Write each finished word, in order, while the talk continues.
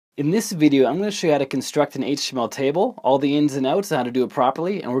In this video, I'm going to show you how to construct an HTML table, all the ins and outs, and how to do it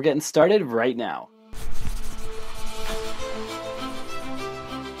properly, and we're getting started right now.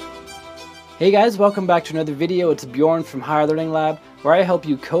 Hey guys, welcome back to another video. It's Bjorn from Higher Learning Lab, where I help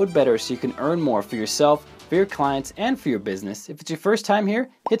you code better so you can earn more for yourself, for your clients, and for your business. If it's your first time here,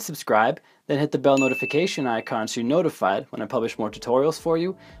 hit subscribe, then hit the bell notification icon so you're notified when I publish more tutorials for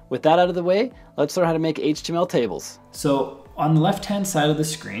you. With that out of the way, let's learn how to make HTML tables. So on the left-hand side of the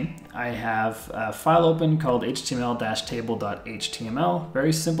screen, I have a file open called html-table.html.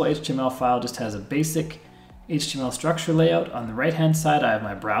 Very simple HTML file, just has a basic HTML structure layout. On the right-hand side, I have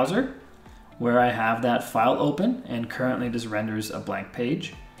my browser, where I have that file open and currently just renders a blank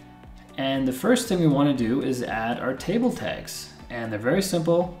page. And the first thing we want to do is add our table tags. And they're very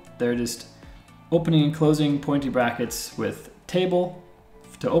simple. They're just opening and closing pointy brackets with table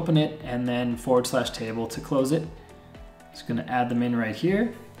to open it and then /table to close it. Just going to add them in right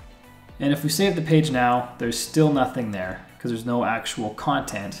here. And if we save the page now, there's still nothing there because there's no actual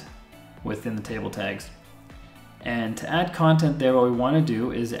content within the table tags. And to add content there, what we want to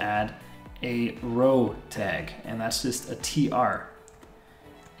do is add a row tag, and that's just a TR.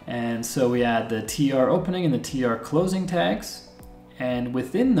 And so we add the TR opening and the TR closing tags. And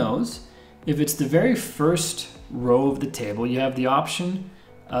within those, if it's the very first row of the table, you have the option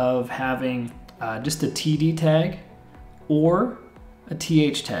of having just a TD tag or a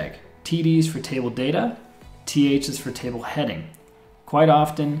TH tag. TD is for table data, TH is for table heading. Quite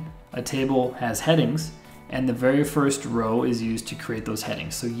often, a table has headings, and the very first row is used to create those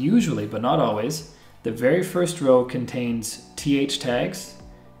headings. So usually, but not always, the very first row contains TH tags,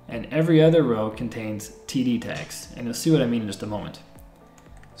 and every other row contains TD tags. And you'll see what I mean in just a moment.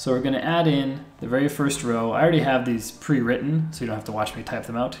 So we're gonna add in the very first row. I already have these pre-written, so you don't have to watch me type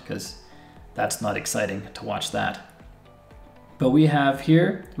them out, because that's not exciting to watch that. But we have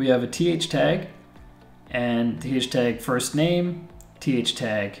here, we have a TH tag, and TH tag first name, TH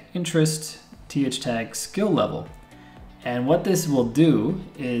tag interest, TH tag skill level. And what this will do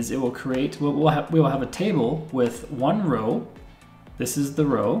is it will create, we will have a table with one row. This is the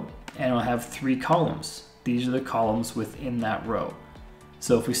row, and it'll have 3 columns. These are the columns within that row.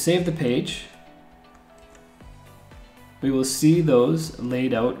 So if we save the page, we will see those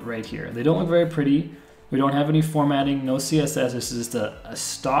laid out right here. They don't look very pretty. We don't have any formatting, no CSS. This is just a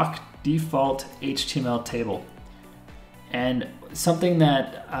stock default HTML table. And something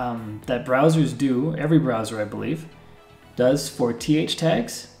that, that browsers do, every browser I believe, does for TH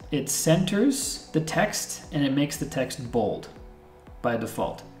tags, it centers the text and it makes the text bold by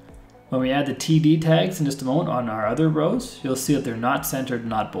default. When we add the TD tags in just a moment on our other rows, you'll see that they're not centered,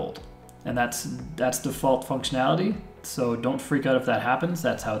 not bold. And that's default functionality, so don't freak out if that happens,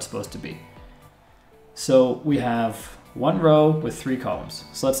 that's how it's supposed to be. So we have one row with 3 columns.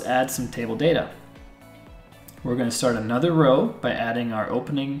 So let's add some table data. We're going to start another row by adding our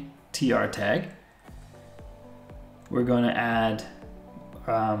opening TR tag. We're going to add,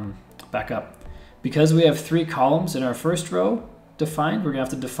 back up. Because we have 3 columns in our first row defined, we're going to have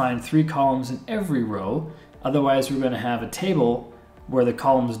to define 3 columns in every row. Otherwise, we're going to have a table where the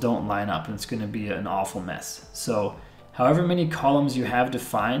columns don't line up, and it's going to be an awful mess. So however many columns you have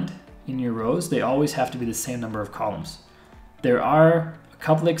defined in your rows, they always have to be the same number of columns. There are a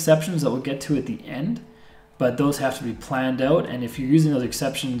couple of exceptions that we'll get to at the end, but those have to be planned out, and if you're using those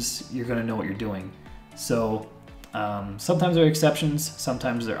exceptions, you're going to know what you're doing. So sometimes there are exceptions,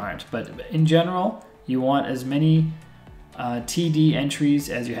 sometimes there aren't, but in general, you want as many TD entries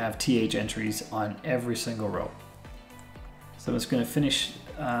as you have TH entries on every single row. So I'm just going to finish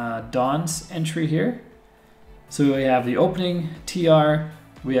Don's entry here. So we have the opening TR,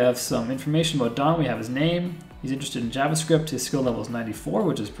 we have some information about Don, we have his name, he's interested in JavaScript, his skill level is 94,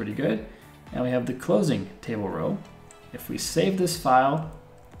 which is pretty good. And we have the closing table row. If we save this file,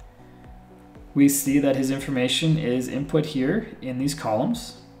 we see that his information is input here in these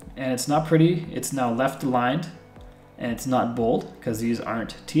columns, and it's not pretty, it's now left aligned, and it's not bold because these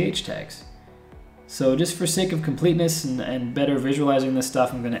aren't TH tags. So just for sake of completeness and better visualizing this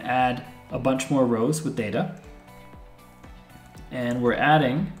stuff, I'm going to add a bunch more rows with data. And we're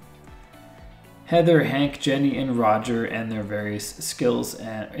adding Heather, Hank, Jenny, and Roger and their various skills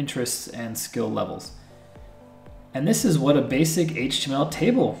and interests and skill levels. And this is what a basic HTML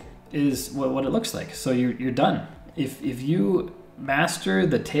table is, what it looks like. So you're done. If you master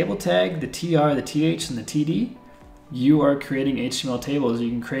the table tag, the TR, the TH, and the TD, you are creating HTML tables. You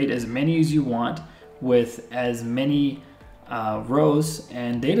can create as many as you want with as many rows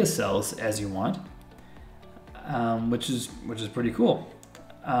and data cells as you want, which is pretty cool.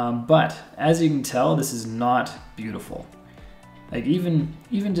 But as you can tell, this is not beautiful. Like even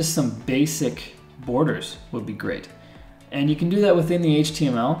just some basic borders would be great. And you can do that within the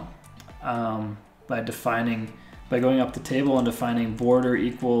HTML by going up the table and defining border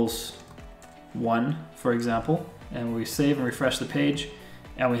equals 1, for example. And we save and refresh the page,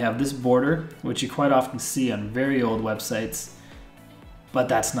 and we have this border, which you quite often see on very old websites, but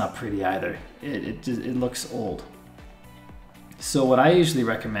that's not pretty either. It looks old. So what I usually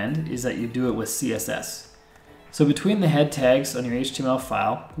recommend is that you do it with CSS. So between the head tags on your HTML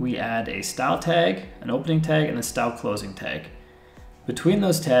file, we add a style tag, an opening tag, and a style closing tag. Between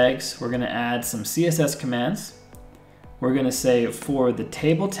those tags, we're going to add some CSS commands. We're going to say for the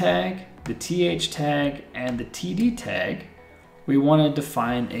table tag, the TH tag, and the TD tag, we want to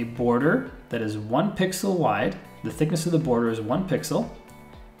define a border that is 1 pixel wide. The thickness of the border is 1 pixel.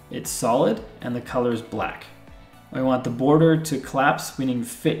 It's solid, and the color is black. We want the border to collapse, meaning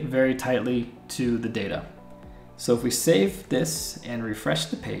fit very tightly to the data. So if we save this and refresh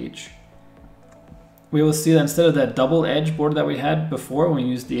the page, we will see that instead of that double edge border that we had before when we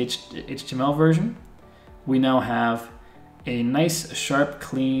used the HTML version, we now have a nice, sharp,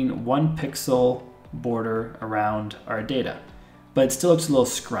 clean 1 pixel border around our data. But it still looks a little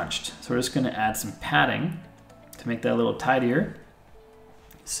scrunched. So we're just going to add some padding to make that a little tidier.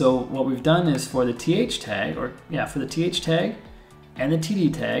 So what we've done is for the TH tag, for the TH tag and the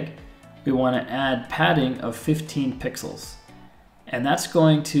TD tag, we want to add padding of 15 pixels. And that's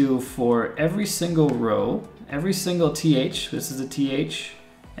going to, for every single row, every single TH, this is a TH,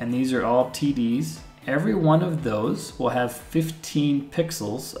 and these are all TDs, every one of those will have 15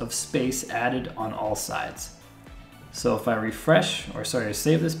 pixels of space added on all sides. So if I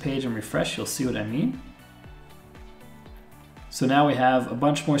save this page and refresh, you'll see what I mean. So now we have a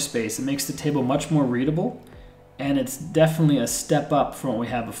bunch more space. It makes the table much more readable, and it's definitely a step up from what we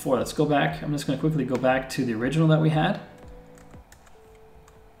had before. Let's go back. I'm just going to quickly go back to the original that we had.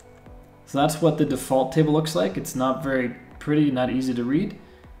 So that's what the default table looks like. It's not very pretty, not easy to read.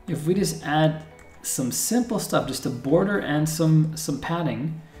 If we just add some simple stuff, just a border and some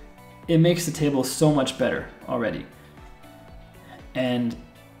padding, it makes the table so much better already. And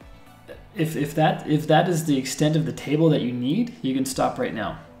if that is the extent of the table that you need, you can stop right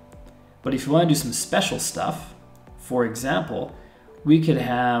now. But if you want to do some special stuff, for example, we could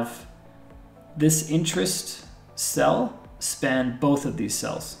have this interest cell span both of these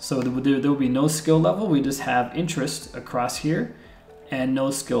cells. So there will be no skill level. We just have interest across here and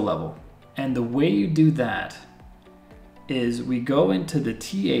no skill level. And the way you do that is we go into the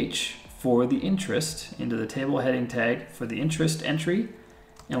TH for the interest, into the table heading tag for the interest entry,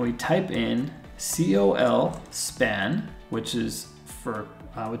 and we type in colspan, which is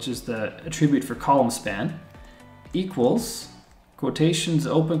the attribute for column span, equals quotations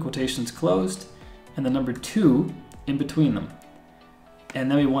open, quotations closed, and the number 2 in between them.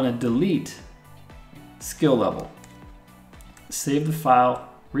 And then we want to delete skill level. Save the file,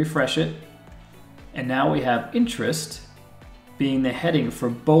 refresh it, and now we have interest being the heading for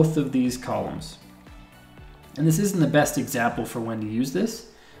both of these columns. And this isn't the best example for when to use this,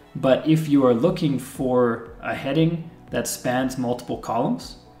 but if you are looking for a heading that spans multiple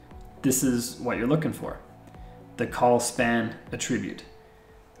columns, this is what you're looking for, the colspan attribute.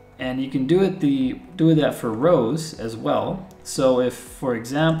 And you can do that for rows as well. So if, for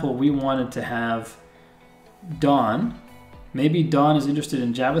example, we wanted to have Don, maybe Don is interested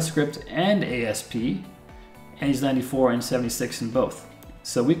in JavaScript and ASP, and he's 94 and 76 in both.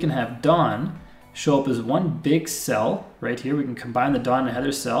 So we can have Don show up as one big cell right here. We can combine the Don and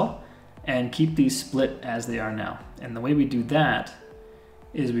Heather cell and keep these split as they are now. And the way we do that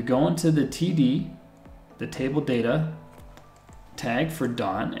is we go into the TD, the table data tag for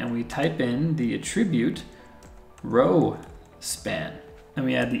Don, and we type in the attribute rowspan. And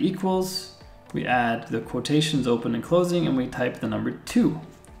we add the equals, we add the quotations open and closing, and we type the number 2.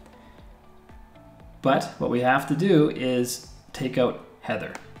 But what we have to do is take out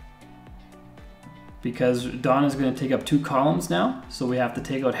Heather, because Don is going to take up 2 columns now, so we have to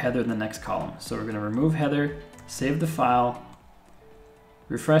take out Heather in the next column. So we're going to remove Heather, save the file,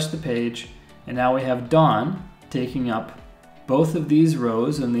 refresh the page, and now we have Don taking up both of these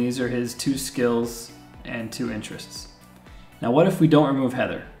rows, and these are his 2 skills and 2 interests. Now what if we don't remove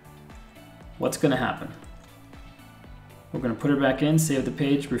Heather? What's going to happen? We're going to put her back in, save the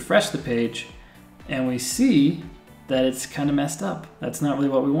page, refresh the page, and we see that it's kind of messed up. That's not really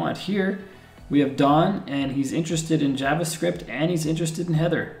what we want. Here we have Don, and he's interested in JavaScript and he's interested in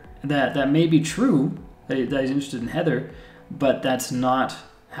Heather. That may be true that he's interested in Heather, but that's not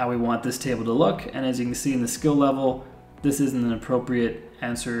how we want this table to look. And as you can see in the skill level, this isn't an appropriate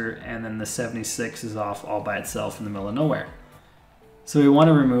answer, and then the 76 is off all by itself in the middle of nowhere. So we want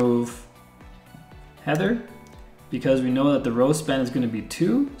to remove header because we know that the row span is going to be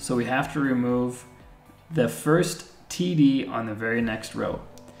 2, so we have to remove the first TD on the very next row.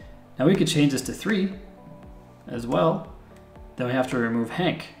 Now we could change this to 3 as well. Then we have to remove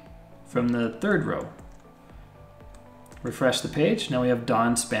Hank from the third row. Refresh the page. Now we have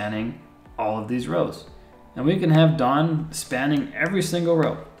Don spanning all of these rows. And we can have Don spanning every single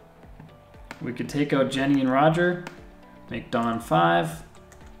row. We could take out Jenny and Roger, make Don 5,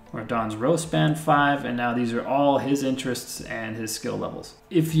 or Don's row span 5, and now these are all his interests and his skill levels.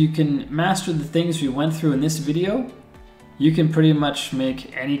 If you can master the things we went through in this video, you can pretty much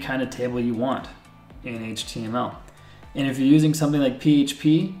make any kind of table you want in HTML. And if you're using something like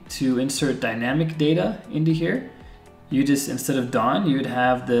PHP to insert dynamic data into here, you just, instead of Don, you would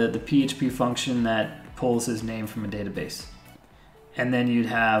have the PHP function that pulls his name from a database. And then you'd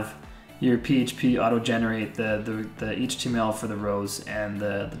have your PHP auto-generate the HTML for the rows and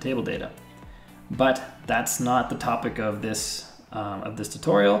the table data. But that's not the topic of this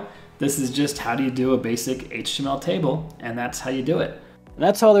tutorial. This is just how do you do a basic HTML table, and that's how you do it. And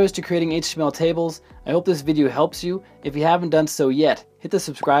that's all there is to creating HTML tables. I hope this video helps you. If you haven't done so yet, hit the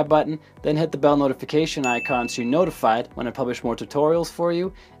subscribe button, then hit the bell notification icon so you're notified when I publish more tutorials for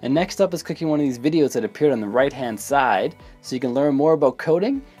you. And next up is clicking one of these videos that appeared on the right hand side so you can learn more about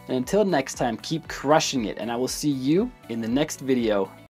coding. And until next time, keep crushing it, and I will see you in the next video.